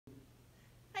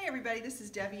everybody, this is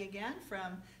Debbie again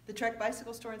from the Trek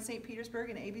Bicycle Store in St. Petersburg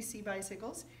and ABC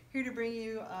Bicycles, here to bring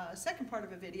you a second part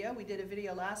of a video. We did a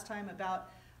video last time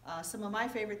about some of my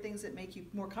favorite things that make you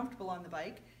more comfortable on the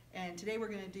bike, and today we're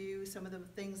going to do some of the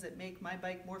things that make my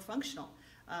bike more functional.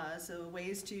 So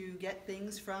ways to get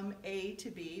things from A to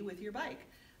B with your bike.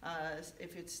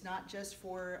 If it's not just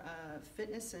for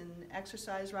fitness and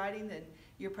exercise riding, then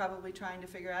you're probably trying to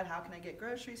figure out how can I get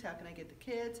groceries, how can I get the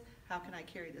kids, how can I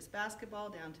carry this basketball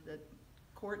down to the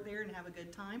court there and have a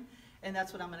good time, and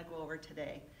that's what I'm going to go over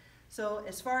today. So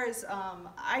as far as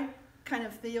I kind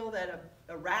of feel that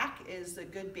a rack is a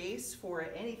good base for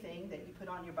anything that you put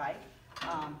on your bike.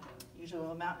 Usually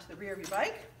will mount to the rear of your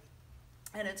bike,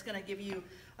 and it's going to give you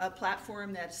a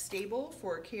platform that's stable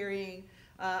for carrying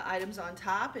items on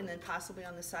top and then possibly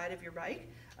on the side of your bike.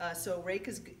 So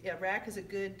a rack is a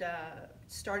good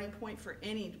starting point for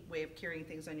any way of carrying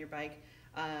things on your bike.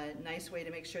 Nice way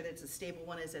to make sure that it's a stable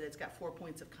one is that it's got 4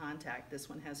 points of contact. This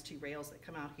one has 2 rails that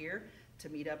come out here to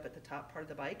meet up at the top part of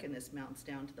the bike, and this mounts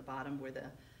down to the bottom where the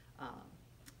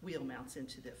wheel mounts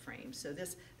into the frame. So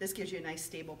this gives you a nice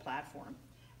stable platform.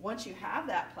 Once you have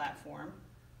that platform,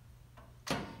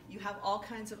 you have all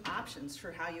kinds of options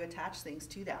for how you attach things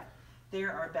to that.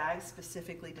 There are bags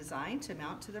specifically designed to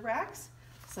mount to the racks.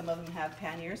 Some of them have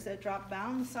panniers that drop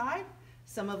down the side.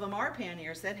 Some of them are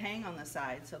panniers that hang on the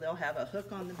side. So they'll have a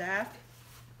hook on the back.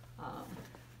 I'll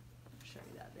show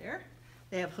you that there.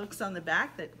 They have hooks on the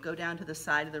back that go down to the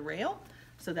side of the rail.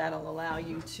 So that'll allow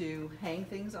you to hang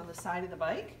things on the side of the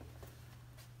bike.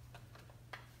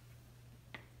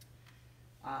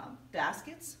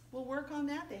 Baskets will work on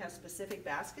that. They have specific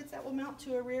baskets that will mount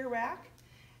to a rear rack.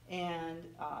 And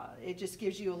it just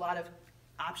gives you a lot of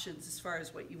options as far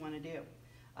as what you want to do.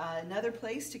 Another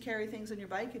place to carry things on your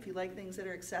bike, if you like things that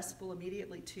are accessible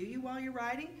immediately to you while you're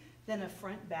riding, then a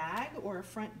front bag or a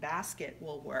front basket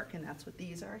will work, and that's what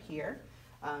these are here.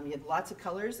 You have lots of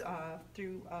colors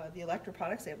through the Electra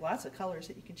products. They have lots of colors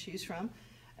that you can choose from.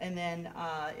 And then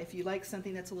if you like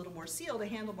something that's a little more sealed, a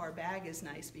handlebar bag is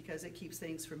nice because it keeps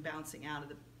things from bouncing out of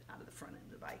the front end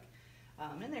of the bike.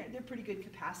 And they're pretty good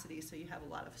capacity, so you have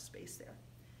a lot of space there.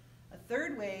 A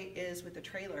third way is with a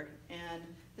trailer, and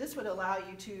this would allow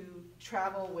you to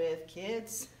travel with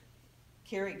kids,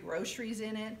 carry groceries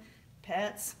in it,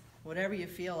 pets, whatever you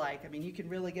feel like. I mean, you can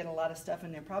really get a lot of stuff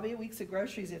in there. Probably a week's of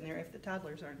groceries in there if the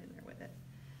toddlers aren't in there with it.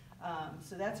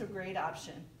 So that's a great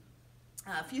option.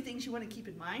 A few things you want to keep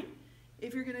in mind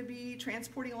if you're going to be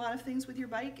transporting a lot of things with your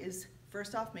bike is,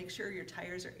 first off, make sure your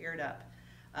tires are aired up.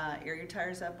 Air your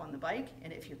tires up on the bike,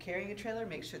 and if you're carrying a trailer,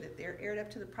 make sure that they're aired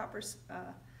up to the proper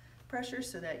pressure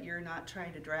so that you're not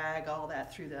trying to drag all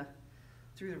that through the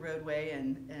roadway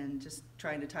and just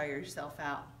trying to tire yourself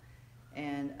out.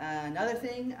 And another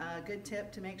thing, a good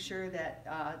tip to make sure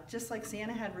that just like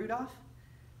Santa had Rudolph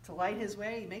to light his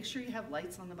way, make sure you have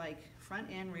lights on the bike, front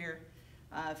and rear.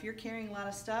 If you're carrying a lot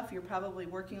of stuff, you're probably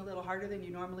working a little harder than you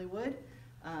normally would.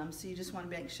 So you just want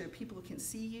to make sure people can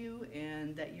see you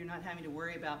and that you're not having to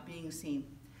worry about being seen.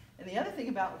 And the other thing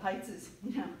about lights is,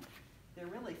 they're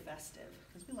really festive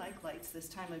because we like lights this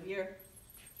time of year.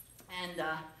 And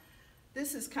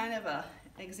this is kind of an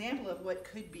example of what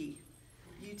could be.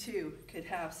 You too could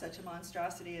have such a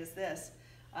monstrosity as this.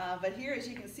 But here, as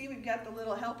you can see, we've got the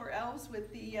little helper elves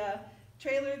with the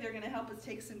trailer. They're going to help us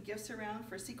take some gifts around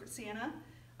for Secret Santa.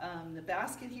 The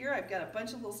basket here, I've got a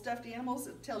bunch of little stuffed animals.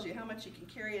 It tells you how much you can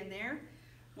carry in there.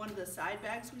 One of the side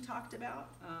bags we talked about,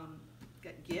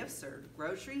 got gifts or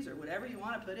groceries or whatever you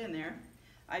want to put in there.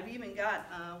 I've even got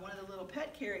one of the little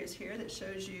pet carriers here that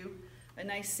shows you a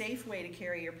nice safe way to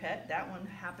carry your pet. That one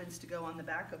happens to go on the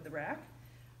back of the rack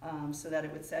so that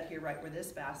it would set here right where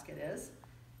this basket is.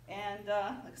 And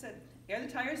like I said, air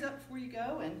the tires up before you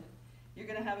go, and you're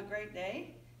going to have a great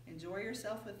day. Enjoy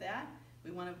yourself with that.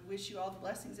 We want to wish you all the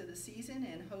blessings of the season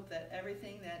and hope that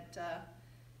everything that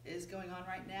is going on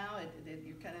right now, that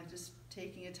you're kind of just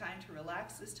taking a time to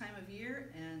relax this time of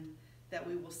year, and that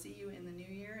we will see you in the new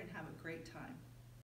year and have a great time.